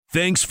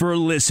Thanks for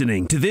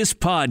listening to this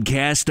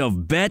podcast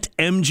of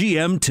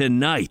BetMGM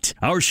Tonight.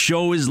 Our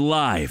show is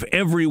live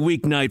every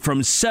weeknight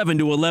from 7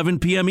 to 11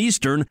 p.m.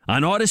 Eastern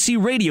on Odyssey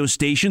radio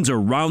stations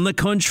around the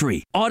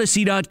country,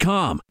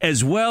 Odyssey.com,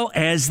 as well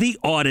as the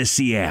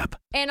Odyssey app.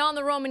 And on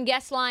the Roman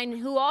guest line,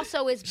 who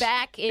also is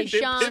back, is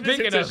Sean.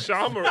 Speaking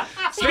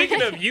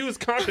of used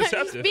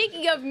contraceptive.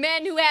 Speaking of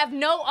men who have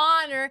no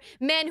honor,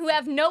 men who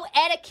have no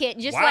etiquette,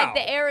 just like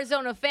the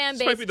Arizona fan base.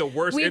 This might be the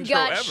worst We've intro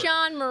got ever.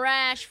 Sean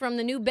Marash from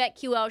the new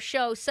BetQL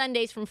show,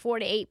 Sundays from 4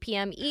 to 8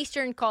 p.m.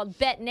 Eastern, called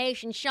Bet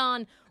Nation.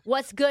 Sean,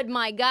 what's good,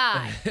 my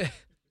guy?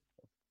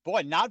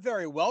 Boy, not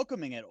very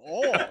welcoming at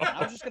all.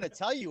 I was just going to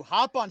tell you,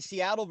 hop on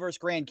Seattle versus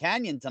Grand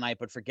Canyon tonight,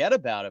 but forget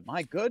about it.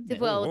 My goodness.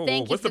 Well,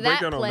 thank you what's for the that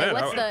breakdown play.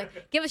 on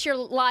that? Give us your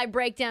live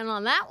breakdown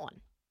on that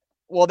one.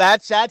 Well,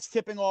 that's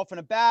tipping off in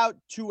about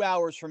 2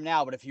 hours from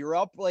now. But if you're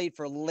up late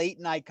for late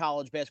night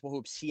college basketball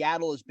hoops,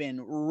 Seattle has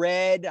been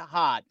red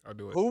hot. I'll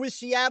do it. Who is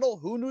Seattle?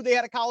 Who knew they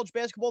had a college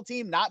basketball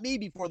team? Not me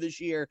before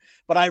this year,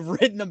 but I've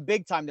ridden them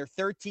big time. They're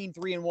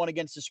 13-3-1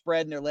 against the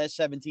spread in their last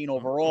 17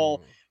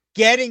 overall.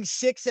 Getting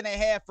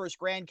 6.5 versus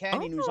Grand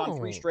Canyon, who's on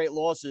 3 straight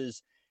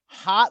losses.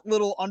 Hot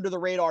little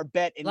under-the-radar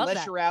bet.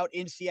 Unless you're out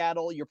in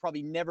Seattle, you're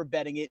probably never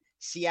betting it.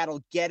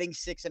 Seattle getting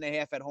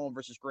 6.5 at home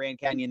versus Grand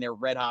Canyon. They're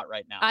red hot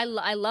right now. I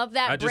love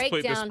that I just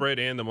breakdown. played the spread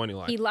and the money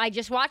line. I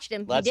just watched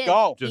him. Let's he did.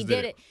 go. He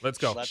did it. Let's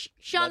go.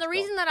 Sean, the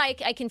reason that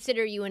I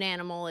consider you an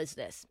animal is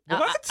this.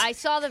 What? I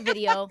saw the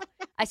video.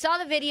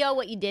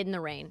 What you did in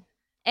the rain.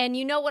 And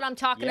you know what I'm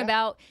talking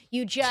about.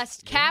 You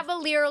just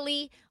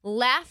cavalierly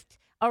left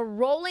a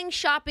rolling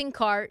shopping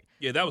cart.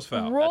 Yeah, that was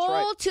foul.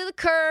 Rolled to the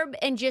curb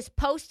and just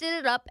posted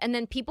it up. And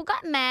then people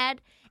got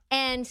mad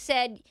and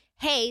said,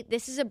 hey,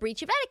 this is a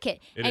breach of etiquette.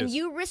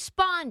 You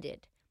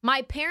responded.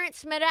 My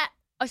parents met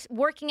at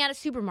working at a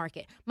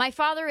supermarket. My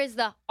father is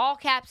the, all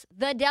caps,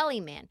 the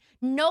deli man.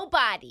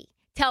 Nobody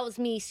tells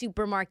me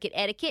supermarket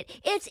etiquette.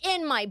 It's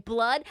in my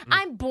blood.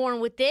 I'm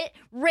born with it,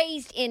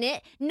 raised in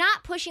it.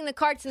 Not pushing the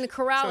carts in the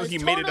corral is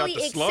totally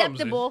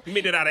acceptable. He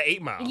made it out of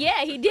 8 Mile.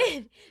 Yeah, he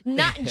did.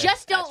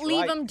 Just don't leave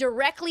right. them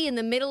directly in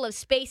the middle of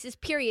spaces,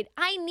 period.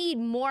 I need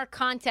more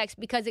context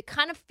because it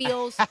kind of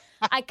feels,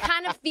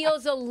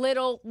 a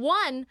little,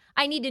 one,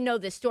 I need to know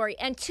this story.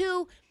 And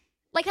two,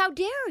 like, how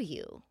dare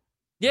you?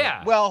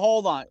 Yeah. Well,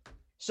 hold on.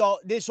 So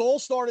this all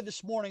started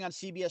this morning on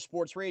CBS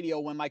Sports Radio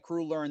when my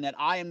crew learned that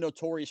I am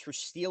notorious for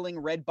stealing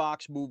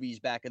Redbox movies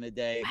back in the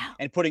day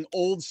and putting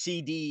old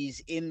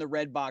CDs in the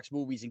Redbox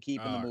movies and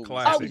keeping the movies.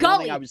 Classic. Oh,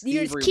 Gully.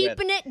 You're just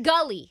keeping it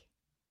Gully.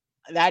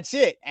 That's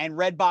it. And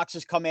Redbox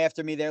has come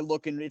after me. They're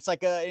looking. It's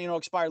like a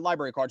expired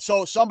library card.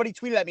 So somebody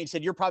tweeted at me and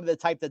said, "You're probably the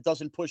type that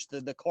doesn't push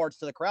the cards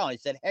to the corral." And I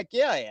said, "Heck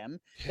yeah, I am."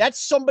 That's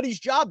somebody's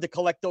job to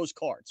collect those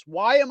cards.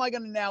 Why am I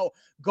going to now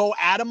go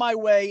out of my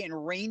way in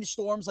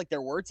rainstorms like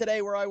there were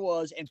today where I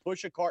was and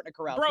push a cart in a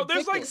corral? Bro,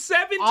 there's like ridiculous.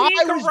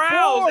 17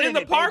 corrals in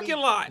the parking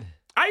lot.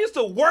 I used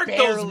to work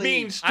those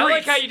mean streets. I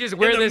like how you just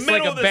wear this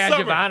like a badge of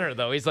summer. honor,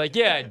 though. He's like,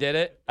 yeah, I did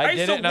it. I did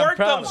used it, to and I'm work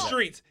proud those of it.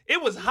 streets.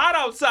 It was hot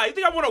outside. You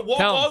think I want to walk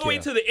Tell all him the way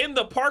to. to the end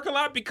of the parking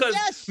lot because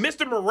Yes.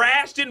 Mr.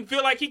 Marash didn't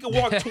feel like he could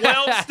walk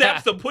 12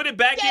 steps to put it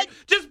back in?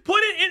 Just put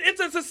it in.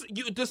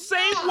 It's the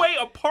same way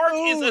a park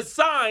is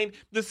assigned,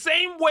 the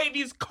same way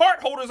these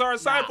cart holders are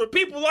assigned for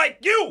people like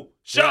you,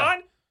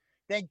 Sean.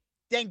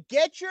 Then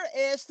get your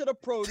ass to the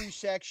produce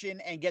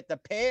section and get the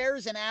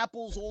pears and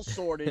apples all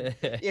sorted.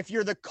 If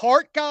you're the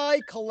cart guy,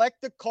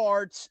 collect the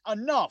carts.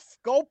 Enough.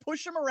 Go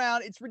push them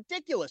around. It's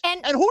ridiculous.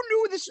 And who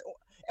knew this?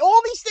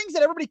 All these things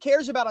that everybody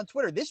cares about on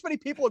Twitter. This many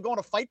people are going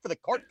to fight for the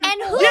cart. And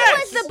who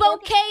Yes. was the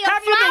bouquet of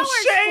Have you no flowers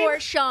shame? for,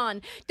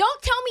 Sean?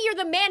 Don't tell me you're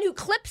the man who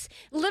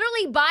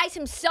literally buys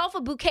himself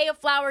a bouquet of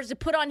flowers to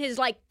put on his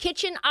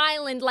kitchen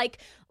island, like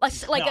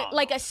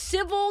a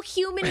civil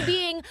human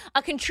being,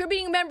 a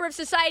contributing member of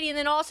society, and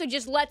then also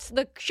just lets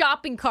the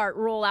shopping cart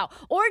roll out.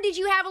 Or did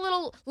you have a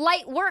little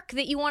light work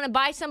that you want to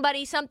buy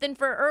somebody something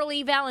for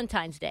early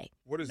Valentine's Day?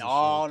 What is this?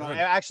 No.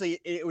 Actually,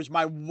 it was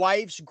my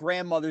wife's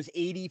grandmother's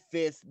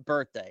 85th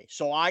birthday.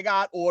 So I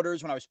got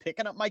orders when I was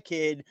picking up my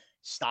kid,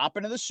 stop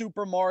into the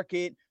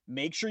supermarket,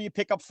 make sure you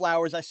pick up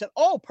flowers. I said,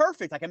 oh,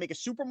 perfect. I can make a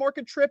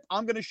supermarket trip.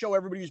 I'm going to show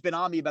everybody who's been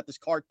on me about this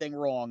cart thing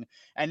wrong.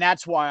 And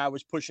that's why I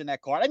was pushing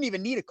that cart. I didn't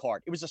even need a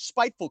cart. It was a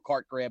spiteful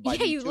cart grab by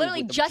me, you too,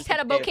 literally with the- just had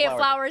a bouquet of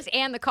flowers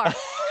and the cart.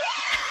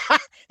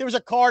 There was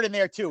a cart in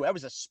there, too. That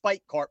was a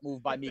spite cart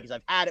move by me because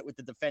I've had it with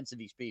the defense of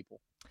these people.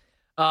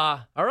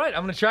 All right,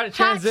 I'm going to try to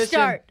transition.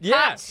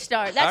 Hot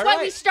start. That's All why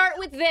right. we start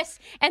with this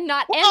and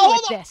not end hold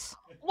with on. this.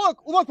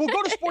 Look, we'll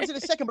go to sports in a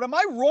second, but am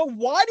I wrong?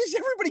 Why does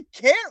everybody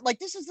care? Like,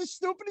 this is the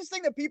stupidest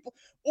thing that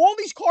all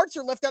these carts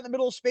are left out in the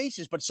middle of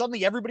spaces, but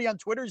suddenly everybody on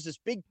Twitter is this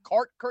big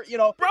cart, Bro,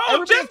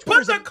 everybody just on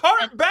Twitter's put the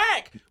cart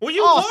back. When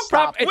you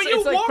stop.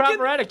 It's like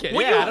proper etiquette.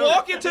 When Yeah, you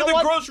walk into You know the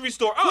what? grocery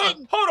store,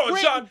 Quinn, hold on,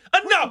 Quinn, Sean.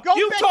 Enough. Go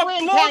You bet talked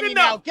Grand long Canyon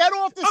now. enough. Get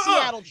off the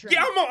Seattle train.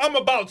 Yeah, I'm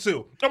about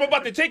to. I'm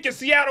about to take your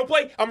Seattle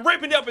plate. I'm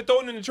ripping it up and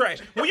throwing it in the trash.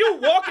 When you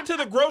walk into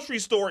the grocery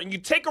store and you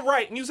take a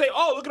right and you say,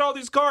 oh, look at all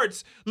these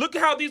carts. Look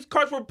at how these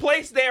carts were placed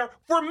nice there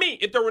for me.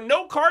 If there were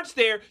no carts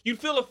there, you'd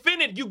feel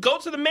offended. You go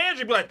to the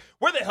manager and be like,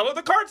 where the hell are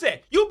the carts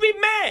at? You'd be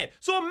mad.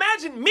 So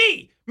imagine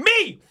me,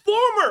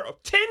 former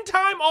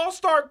 10-time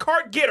All-Star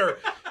cart getter,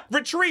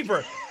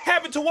 retriever,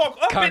 having to walk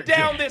up and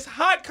down this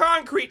hot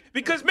concrete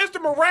because Mr.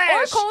 Marash.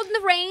 Or cold in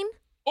the rain.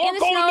 Or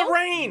cold in the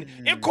rain.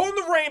 And cold in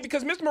the rain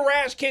because Mr.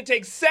 Marash can't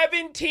take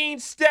 17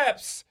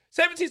 steps.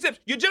 17 steps.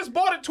 You just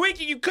bought a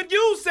Twinkie. You could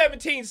use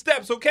 17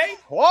 steps, okay?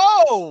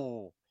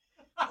 Whoa.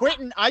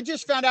 Quentin, I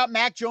just found out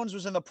Mac Jones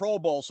was in the Pro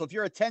Bowl. So if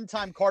you're a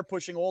 10-time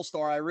cart-pushing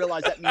all-star, I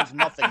realize that means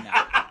nothing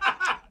now.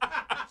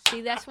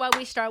 See, that's why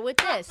we start with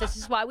this. This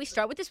is why we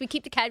start with this. We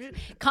keep the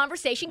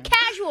conversation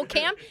casual,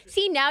 Cam.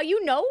 See, now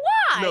you know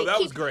why. No, that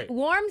was great.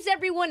 Warms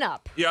everyone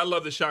up. Yeah, I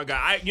love the Sean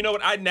guy. You know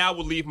what? I now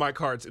will leave my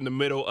carts in the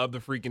middle of the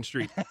freaking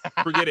street.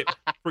 Forget it.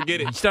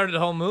 Forget it. You started a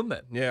whole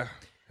movement. Yeah.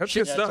 That's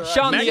good stuff. Right.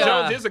 Sean, Mac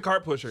Jones is a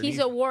cart pusher. He's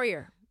a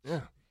warrior.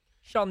 Yeah.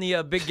 Sean,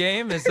 the big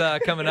game is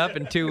coming up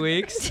in 2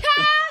 weeks.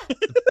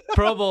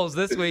 Pro Bowl's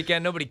this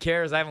weekend. Nobody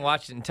cares. I haven't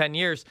watched it in 10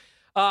 years.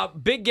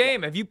 Big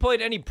game. Have you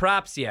played any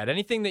props yet?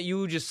 Anything that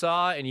you just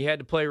saw and you had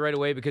to play right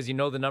away because you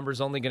know the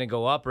number's only going to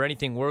go up, or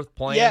anything worth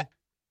playing? Yeah.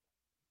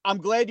 I'm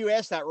glad you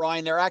asked that,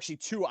 Ryan. There are actually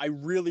two I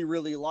really,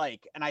 really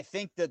like. And I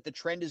think that the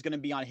trend is going to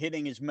be on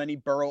hitting as many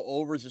Burrow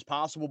overs as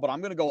possible, but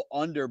I'm going to go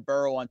under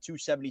Burrow on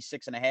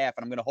 276.5. And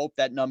I'm going to hope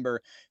that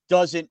number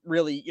doesn't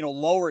really,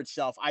 lower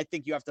itself. I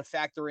think you have to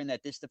factor in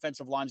that this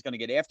defensive line is going to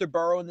get after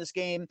Burrow in this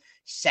game.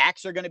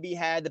 Sacks are going to be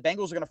had. The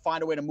Bengals are going to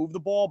find a way to move the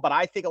ball, but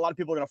I think a lot of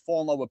people are going to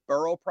fall in love with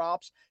Burrow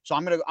props. So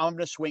I'm going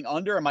to swing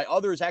under. And my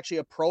other is actually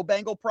a pro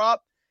Bengal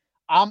prop.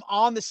 I'm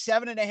on the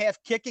 7.5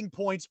 kicking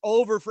points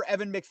over for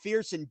Evan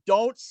McPherson.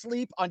 Don't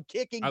sleep on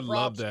kicking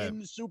props in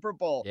the Super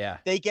Bowl. Yeah.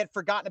 They get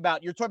forgotten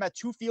about. You're talking about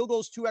 2 field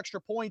goals, 2 extra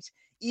points.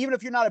 Even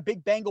if you're not a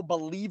big Bengal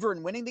believer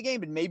in winning the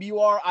game, and maybe you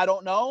are, I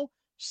don't know.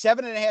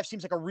 7.5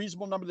 seems like a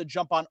reasonable number to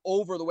jump on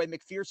over the way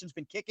McPherson's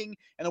been kicking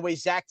and the way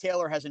Zach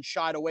Taylor hasn't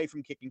shied away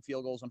from kicking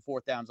field goals on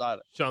 4th downs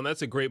either. Sean,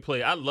 that's a great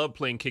play. I love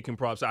playing kicking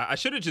props. I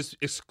should have just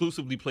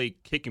exclusively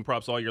played kicking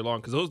props all year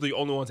long because those are the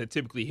only ones that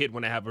typically hit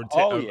when I have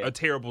a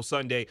terrible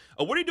Sunday.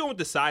 What are you doing with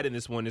the side in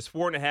this one? It's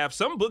 4.5.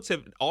 Some books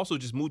have also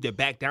just moved it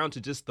back down to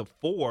just the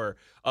 4.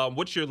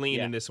 What's your lean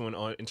in this one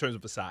in terms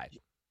of the side?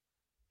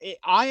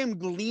 I am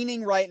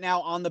leaning right now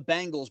on the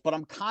Bengals, but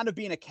I'm kind of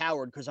being a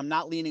coward because I'm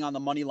not leaning on the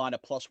money line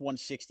at plus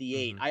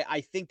 168.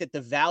 I think that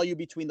the value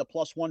between the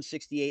plus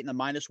 168 and the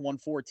minus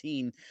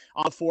 114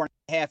 on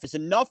 4.5 is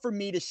enough for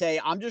me to say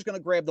I'm just going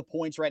to grab the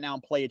points right now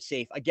and play it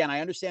safe. Again,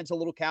 I understand it's a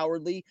little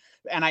cowardly,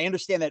 and I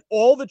understand that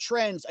all the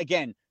trends,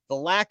 again, the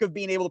lack of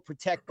being able to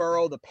protect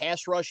Burrow, the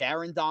pass rush,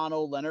 Aaron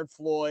Donald, Leonard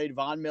Floyd,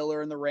 Von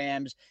Miller, and the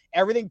Rams,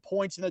 everything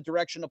points in the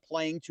direction of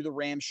playing to the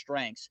Rams'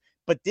 strengths.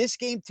 But this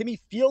game, to me,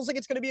 feels like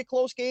it's going to be a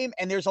close game,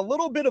 and there's a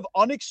little bit of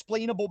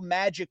unexplainable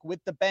magic with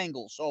the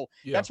Bengals. So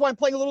that's why I'm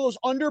playing a little of those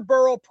under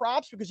Burrow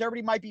props, because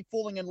everybody might be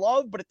falling in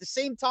love. But at the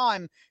same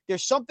time,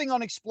 there's something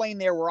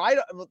unexplained there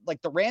where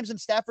like the Rams and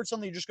Stafford,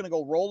 suddenly you're just going to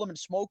go roll them and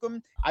smoke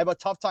them. I have a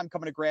tough time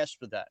coming to grasp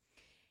with that.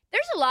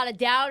 There's a lot of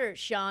doubters,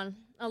 Sean.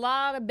 A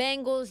lot of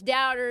Bengals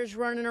doubters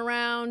running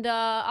around.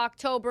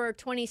 October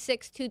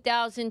 26,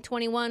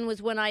 2021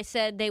 was when I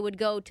said they would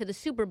go to the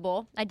Super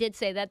Bowl. I did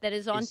say that. That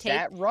is on tape. Is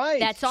that right?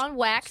 That's on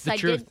wax.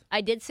 Truth.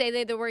 I did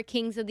say they were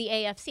kings of the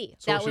AFC.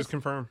 Sources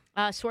confirm.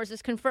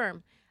 Sources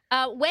confirm.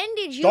 When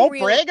did you Don't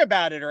brag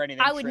about it or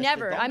anything. I would Tristan.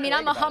 never. Don't I mean,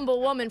 brag I'm a about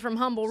humble woman from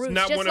humble roots, It's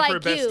not just one like of her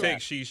best you.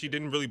 takes. She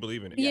didn't really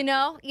believe in it. You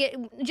know,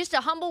 just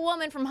a humble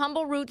woman from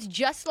humble roots,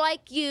 just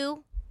like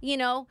you.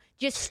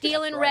 Just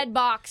stealing right.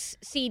 Redbox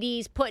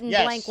CDs, putting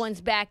blank ones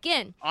back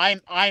in.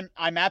 I'm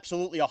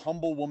absolutely a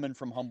humble woman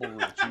from humble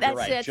roots. You're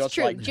right. That's just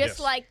true.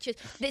 Like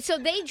So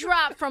they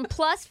dropped from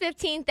plus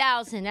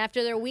 15,000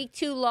 after their week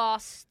 2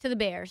 loss to the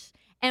Bears,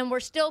 and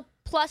we're still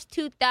plus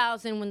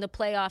 2,000 when the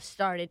playoffs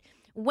started.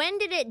 When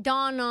did it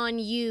dawn on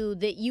you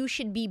that you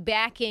should be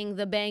backing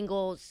the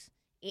Bengals,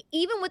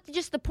 even with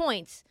just the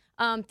points,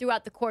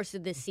 throughout the course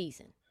of this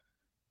season?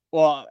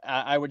 Well,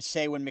 I would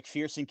say when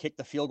McPherson kicked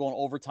the field goal in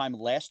overtime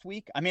last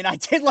week. I mean, I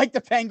did like the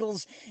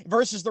Bengals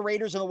versus the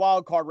Raiders in the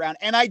wild card round,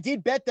 and I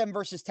did bet them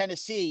versus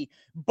Tennessee,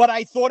 but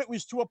I thought it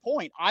was to a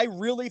point. I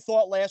really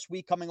thought last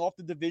week, coming off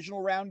the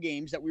divisional round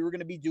games, that we were going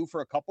to be due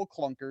for a couple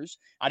clunkers.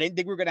 I didn't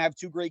think we were going to have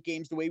 2 great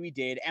games the way we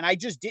did, and I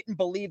just didn't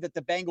believe that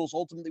the Bengals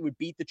ultimately would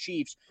beat the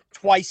Chiefs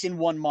twice in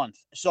 1 month.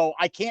 So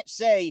I can't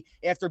say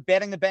after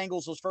betting the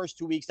Bengals those first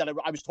 2 weeks that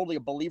I was totally a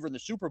believer in the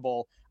Super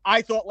Bowl.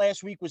 I thought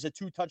last week was a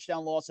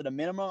 2-touchdown loss at a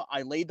minimum.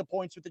 I laid the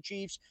points with the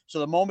Chiefs. So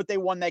the moment they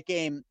won that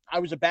game, I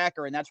was a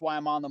backer, and that's why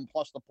I'm on them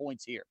plus the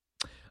points here.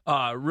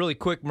 Really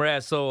quick,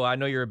 Mraz, so I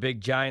know you're a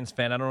big Giants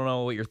fan. I don't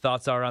know what your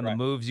thoughts are on the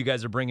moves you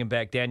guys are bringing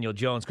back Daniel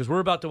Jones, because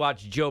we're about to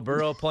watch Joe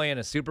Burrow play in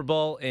a Super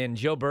Bowl, and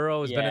Joe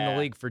Burrow has been in the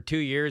league for 2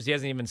 years. He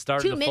hasn't even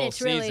started 2 minutes,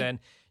 full season. really.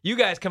 You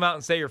guys come out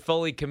and say you're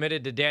fully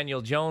committed to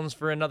Daniel Jones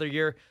for another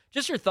year.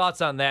 Just your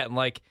thoughts on that.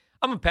 And,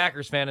 I'm a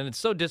Packers fan, and it's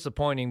so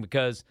disappointing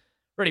because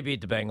we already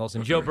beat the Bengals,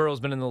 and Joe Burrow's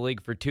been in the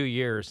league for 2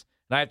 years.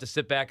 And I have to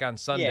sit back on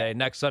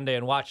next Sunday,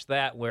 and watch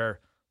that where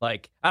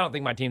Like, I don't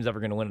think my team's ever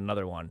going to win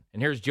another one.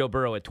 And here's Joe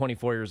Burrow at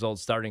 24 years old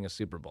starting a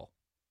Super Bowl.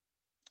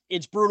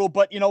 It's brutal,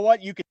 but you know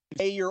what? You can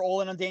say you're all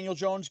in on Daniel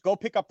Jones. Go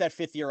pick up that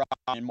 5th year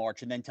option in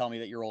March, and then tell me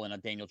that you're all in on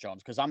Daniel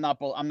Jones, because I'm not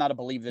a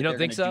believer that they're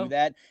going to do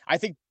that. I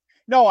think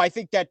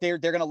that they're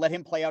going to let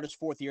him play out his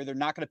 4th year. They're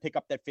not going to pick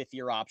up that 5th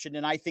year option,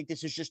 and I think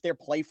this is just their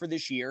play for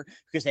this year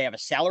because they have a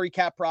salary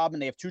cap problem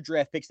and they have 2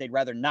 draft picks. They'd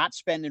rather not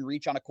spend and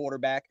reach on a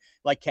quarterback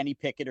like Kenny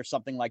Pickett or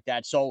something like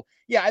that. So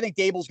yeah, I think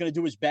Dable's going to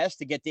do his best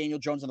to get Daniel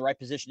Jones in the right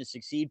position to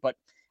succeed, but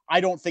I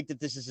don't think that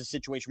this is a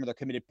situation where they're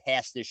committed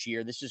past this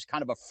year. This is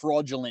kind of a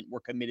fraudulent we're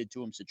committed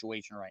to him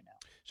situation right now.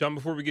 Sean,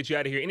 before we get you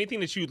out of here,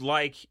 anything that you'd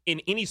like in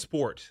any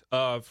sport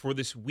for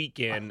this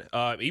weekend,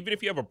 even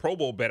if you have a Pro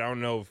Bowl bet, I don't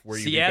know where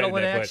you Seattle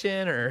in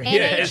action or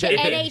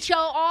NHL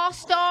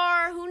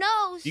All-Star, who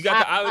knows? You got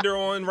the Islander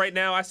on right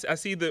now. I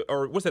see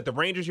what's that? The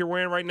Rangers you're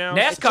wearing right now.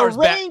 NASCAR's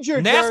back.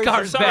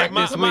 NASCAR's Sorry, back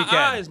this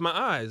weekend. My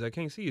eyes. I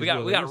can't see. We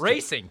got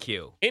racing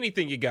Q.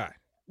 Anything you got?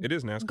 It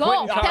is NASCAR.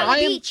 Go Pebble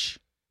Beach.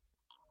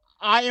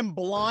 I am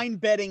blind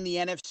betting the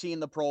NFC in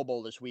the Pro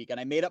Bowl this week, and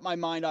I made up my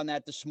mind on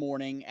that this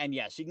morning. And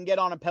yes, you can get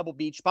on a Pebble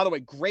Beach. By the way,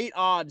 great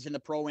odds in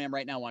the Pro-Am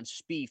right now on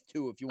Spieth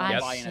too, if you want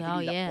to buy in. I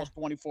think you got plus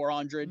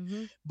 2,400.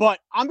 Mm-hmm. But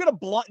I'm gonna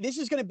this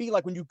is gonna be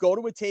like when you go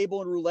to a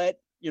table in roulette,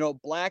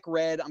 black,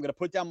 red. I'm gonna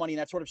put down money, and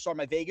that's sort of start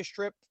my Vegas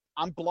trip.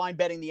 I'm blind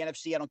betting the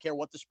NFC. I don't care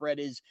what the spread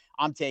is.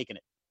 I'm taking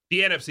it. The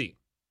NFC.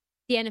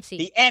 The NFC.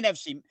 The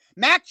NFC.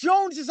 Mac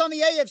Jones is on the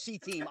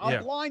AFC team.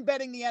 I'm blind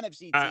betting the NFC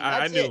team.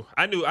 I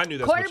knew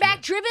that's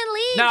quarterback-driven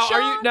league.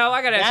 Now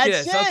I gotta ask you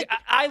this. Okay,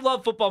 I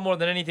love football more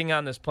than anything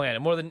on this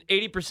planet. More than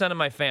 80% of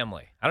my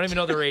family. I don't even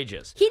know their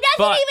ages. He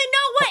doesn't even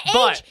know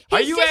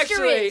what age his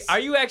sister is. Are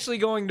you actually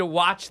going to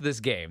watch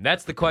this game?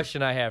 That's the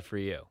question I have for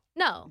you.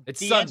 No. It's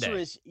the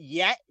Sunday.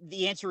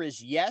 The answer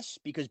is yes,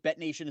 because Bet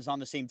Nation is on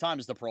the same time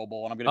as the Pro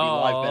Bowl, and I'm going to be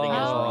live betting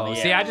as well.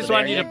 See, I just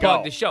wanted you to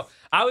plug the show.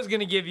 I was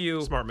going to give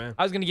you smart man.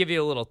 I was going to give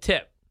you a little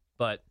tip,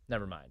 but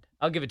never mind.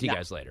 I'll give it to you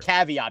guys later.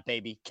 Caveat,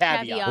 baby.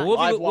 Caveat. We'll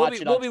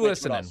be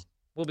listening.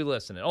 We'll be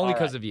listening only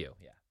because of you.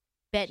 Yeah.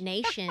 Bet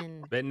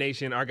Nation. Bet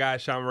Nation. Our guy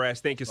Sean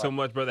Mraz. Thank you so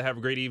much, brother. Have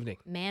a great evening.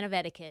 Man of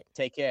etiquette.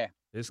 Take care.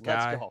 This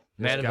guy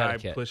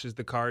pushes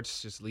the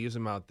carts, just leaves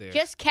him out there.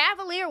 Just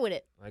cavalier with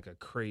it. Like a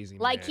crazy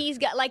man.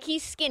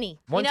 He's skinny.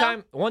 One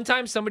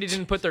time somebody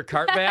didn't put their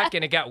cart back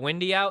and it got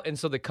windy out, and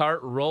so the cart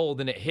rolled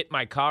and it hit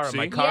my car and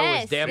my car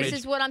was damaged.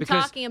 This is what I'm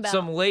talking about.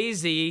 Some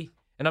lazy,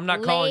 and I'm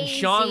not calling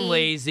Sean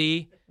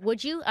lazy.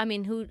 Would you? I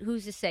mean,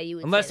 who's to say you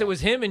would? Unless it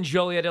was him in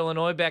Joliet,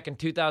 Illinois back in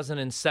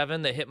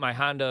 2007 that hit my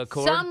Honda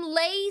Accord. Some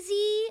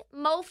lazy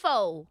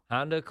mofo.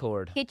 Honda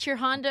Accord. Hit your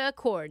Honda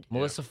Accord.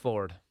 Melissa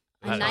Ford.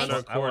 A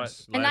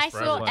nice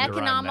little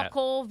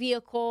economical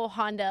vehicle,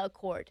 Honda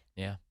Accord.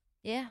 Yeah.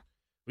 Yeah.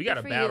 We got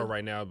a battle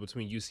right now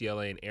between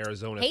UCLA and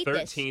Arizona.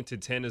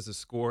 13-10 is the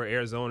score.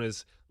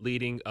 Arizona's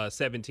leading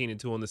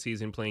 17-2 on the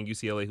season, playing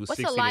UCLA, who's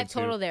 16-2. What's the live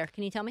total there?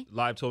 Can you tell me?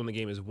 Live total in the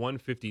game is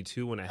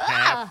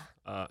 152.5.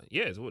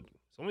 It's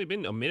only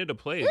been a minute to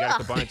play. It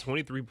got a combined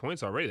 23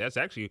 points already. That's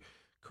actually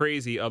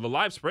crazy. The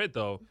live spread,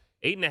 though,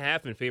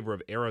 8.5 in favor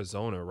of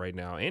Arizona right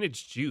now, and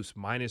it's juice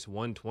minus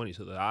 120.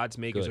 So the odds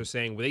makers are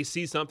saying they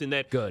see something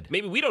that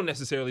maybe we don't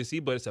necessarily see,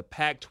 but it's a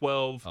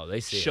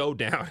Pac-12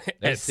 showdown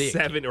at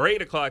 7 or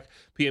 8 o'clock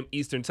p.m.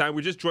 Eastern time.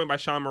 We're just joined by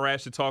Sean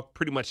Mraz to talk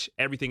pretty much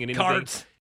everything and anything